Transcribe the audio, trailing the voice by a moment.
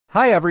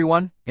Hi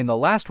everyone, in the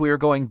last we are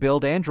going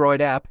build Android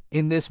app.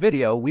 In this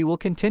video we will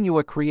continue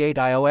a create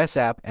iOS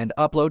app and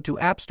upload to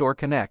App Store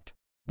Connect.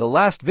 The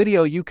last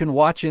video you can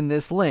watch in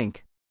this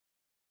link.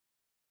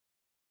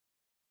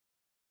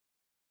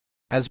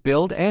 As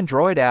build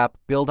Android app,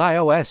 build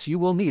iOS you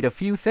will need a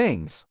few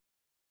things.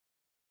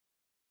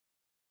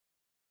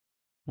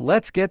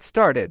 Let's get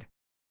started.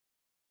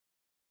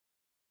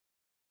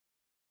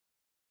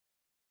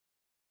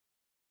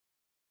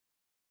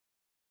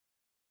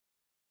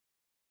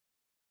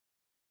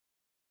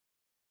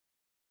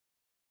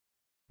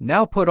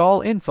 Now put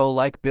all info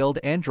like build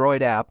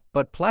Android app,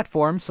 but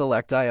platform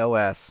select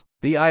iOS.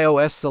 The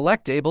iOS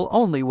selectable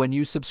only when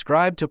you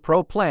subscribe to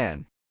Pro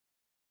plan.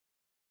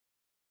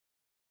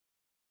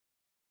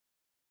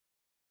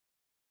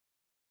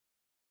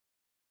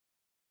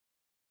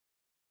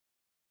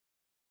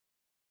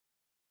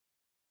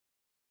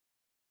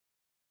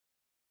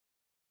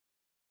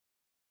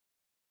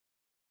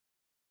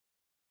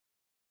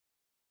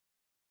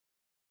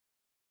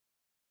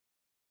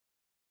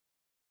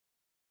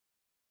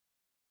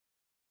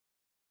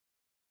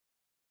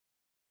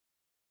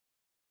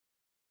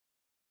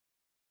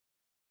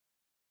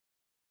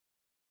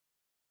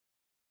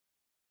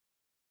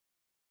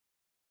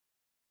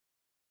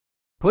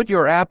 Put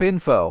your app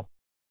info.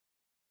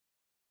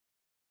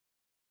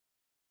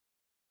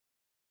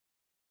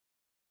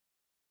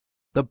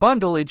 The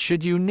bundle it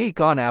should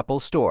unique on Apple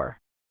Store.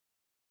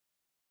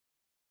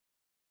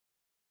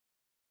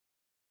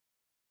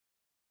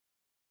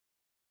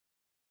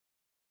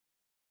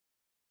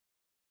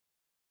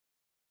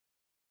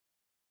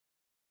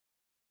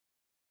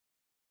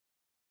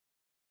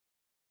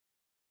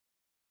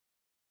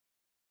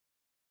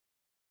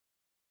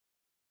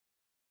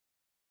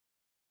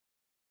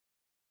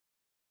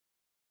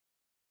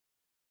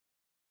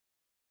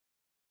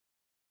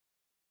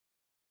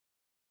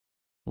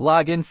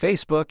 Log in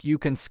Facebook you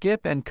can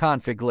skip and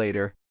config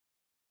later.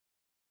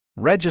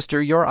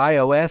 Register your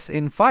iOS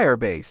in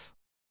Firebase.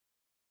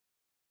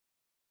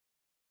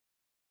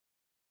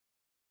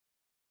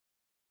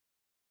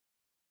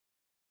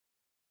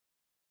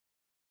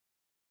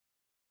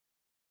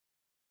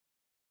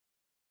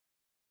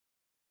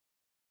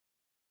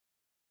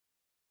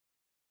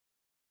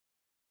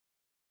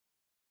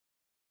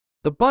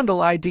 The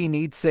bundle ID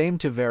needs same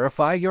to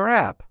verify your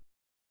app.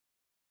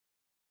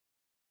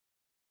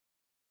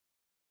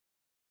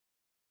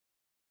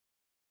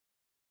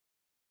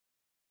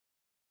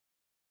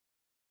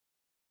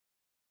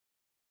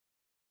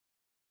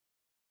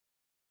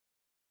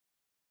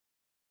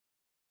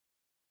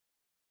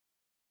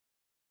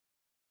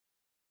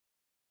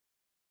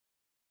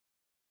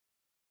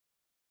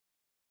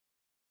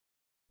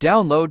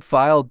 Download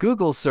file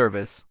Google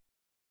service.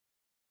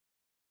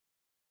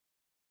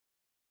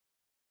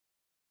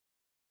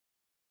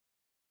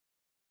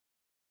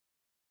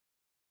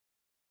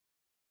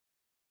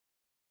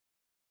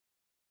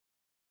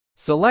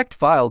 Select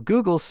file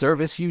Google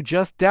service you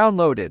just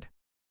downloaded.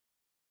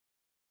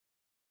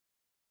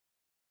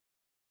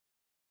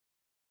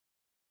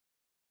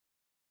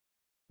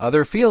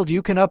 Other field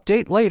you can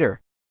update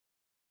later.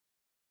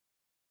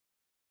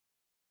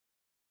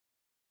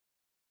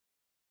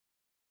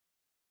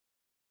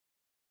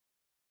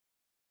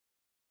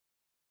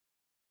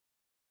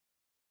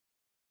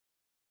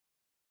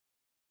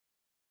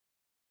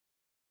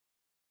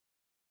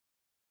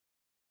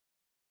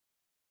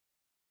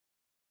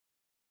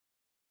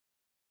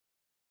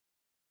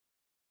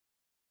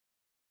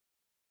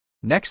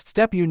 Next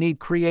step you need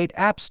create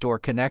App Store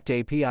Connect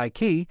API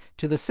key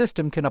to the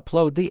system can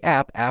upload the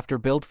app after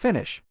build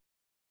finish.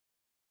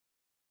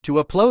 To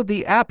upload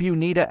the app you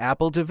need a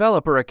Apple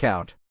developer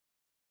account.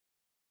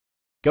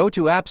 Go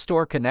to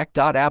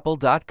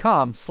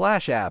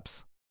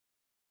appstoreconnect.apple.com/apps.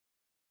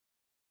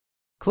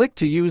 Click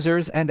to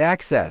Users and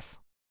Access.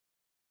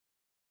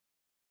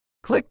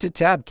 Click to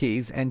Tab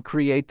Keys and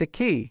create the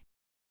key.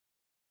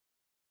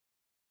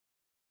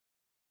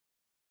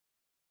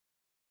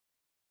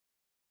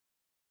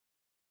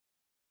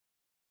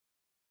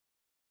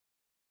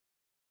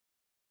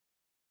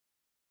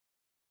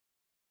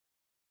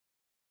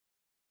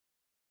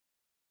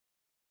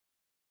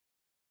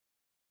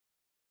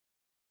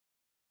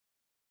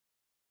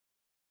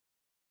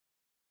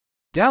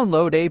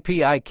 Download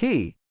API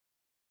key.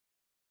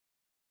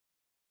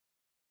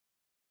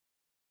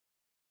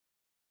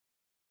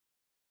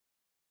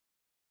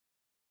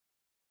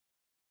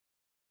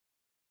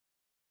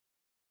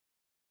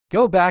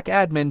 Go back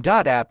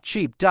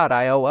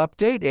admin.appcheap.io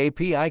update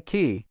API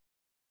key.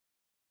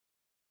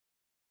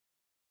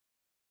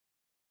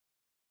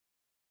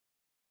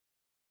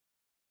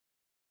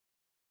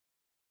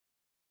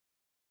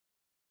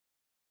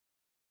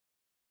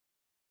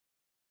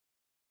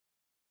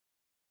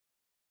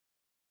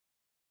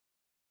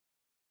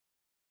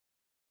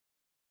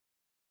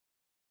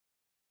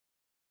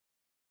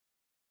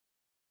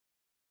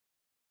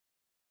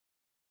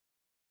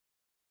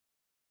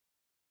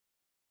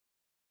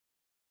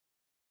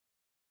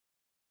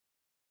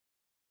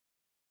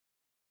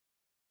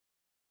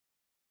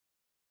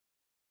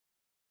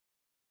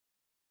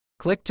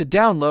 Click to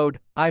download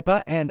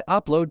IPA and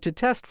upload to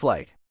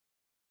Testflight.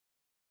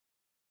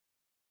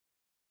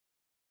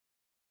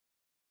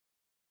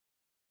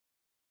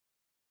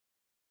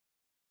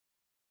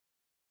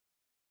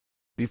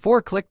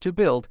 Before click to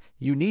build,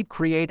 you need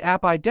create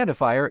app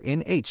identifier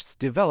in HTTP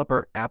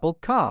developer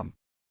apple.com.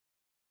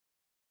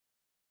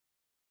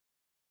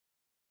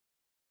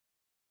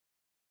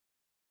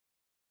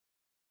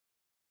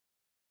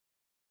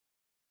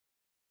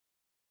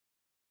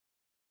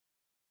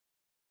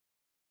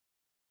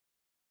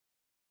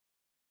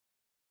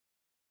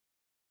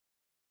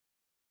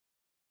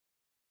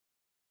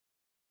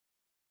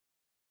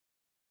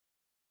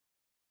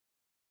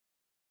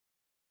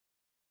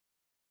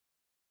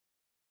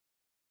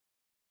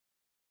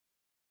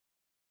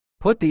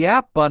 Put the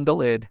app bundle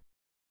in.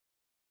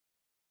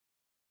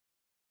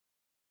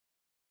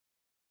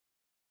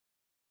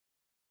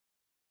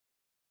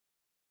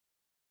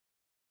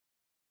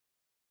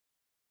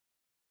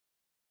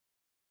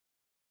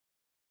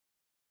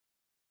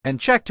 And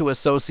check to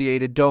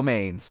associated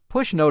domains,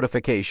 push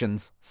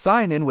notifications,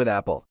 sign in with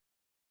Apple.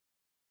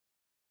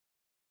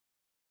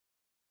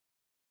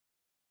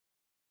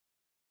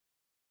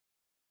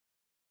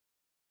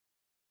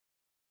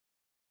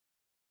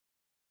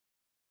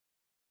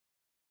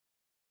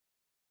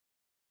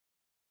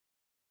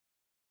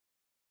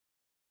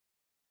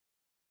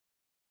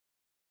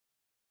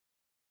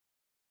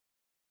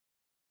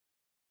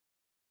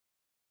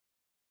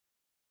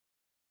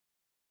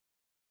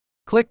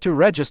 Click to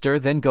register,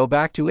 then go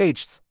back to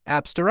HTTP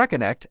Apps to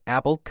Reconnect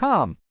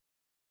apple.com.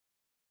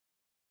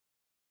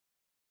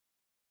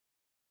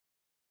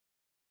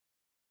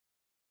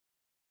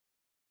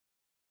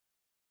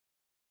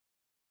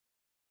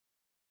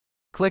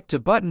 Click to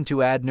button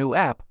to add new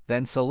app,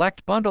 then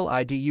select bundle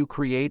ID you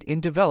create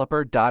in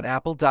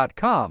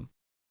developer.apple.com.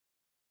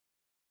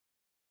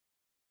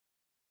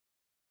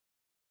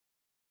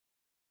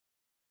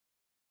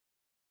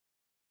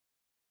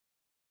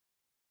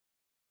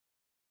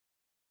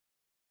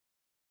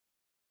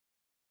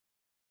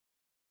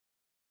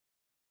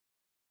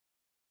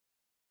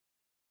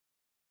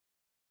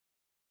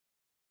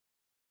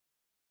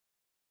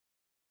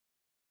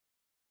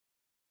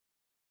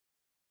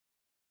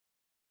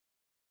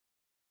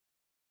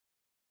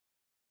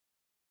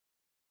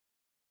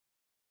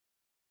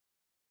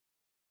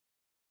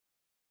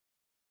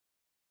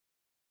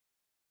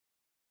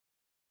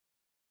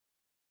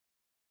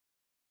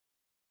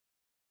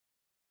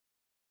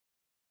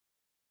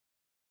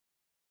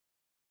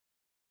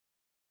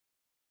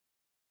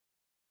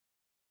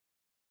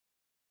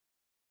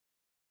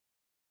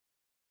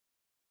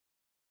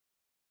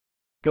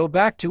 Go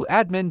back to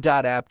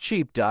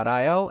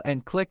admin.appcheap.io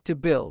and click to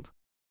build.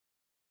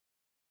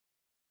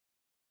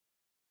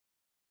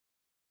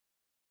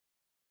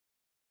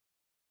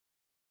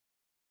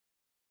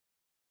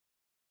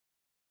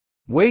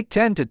 Wait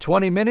 10 to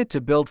 20 minutes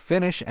to build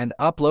finish and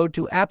upload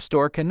to App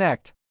Store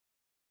Connect.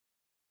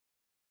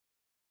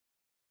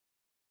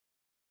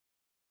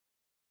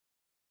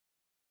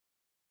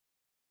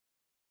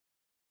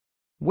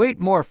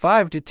 Wait more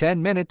 5 to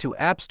 10 minutes to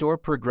App Store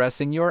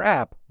progressing your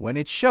app when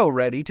it show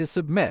ready to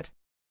submit.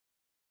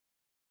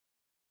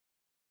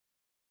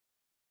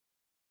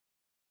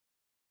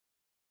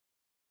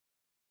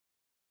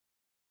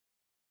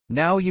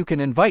 Now you can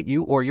invite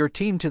you or your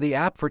team to the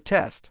app for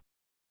test.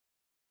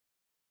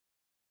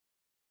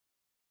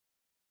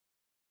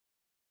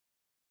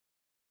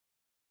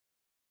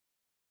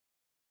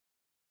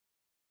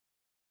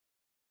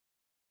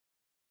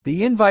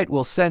 The invite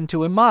will send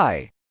to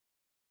email.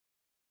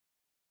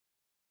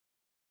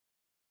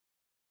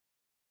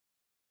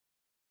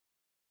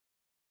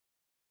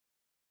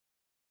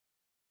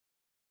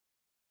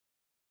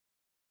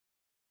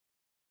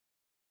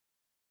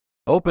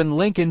 Open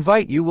link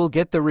invite, you will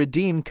get the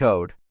redeem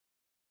code.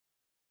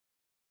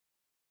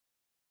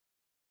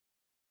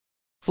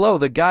 Follow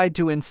the guide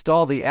to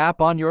install the app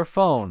on your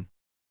phone.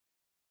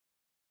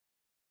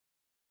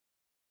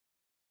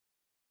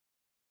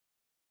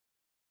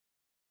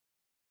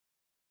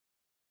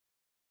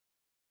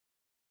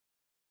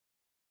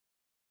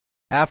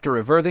 After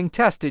everything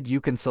tested,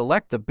 you can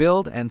select the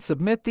build and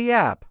submit the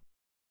app.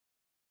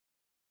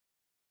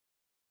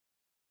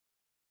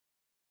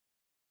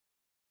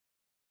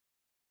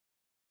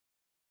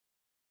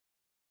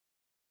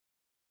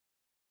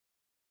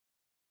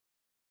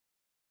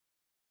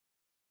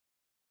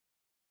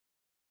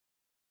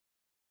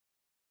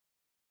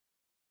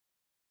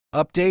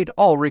 Update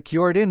all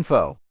required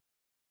info.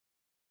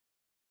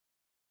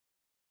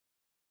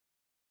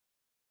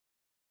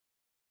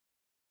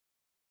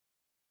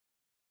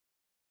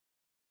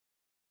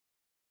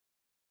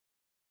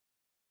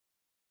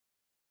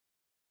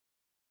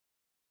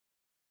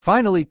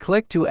 Finally,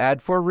 click to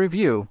add for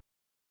review.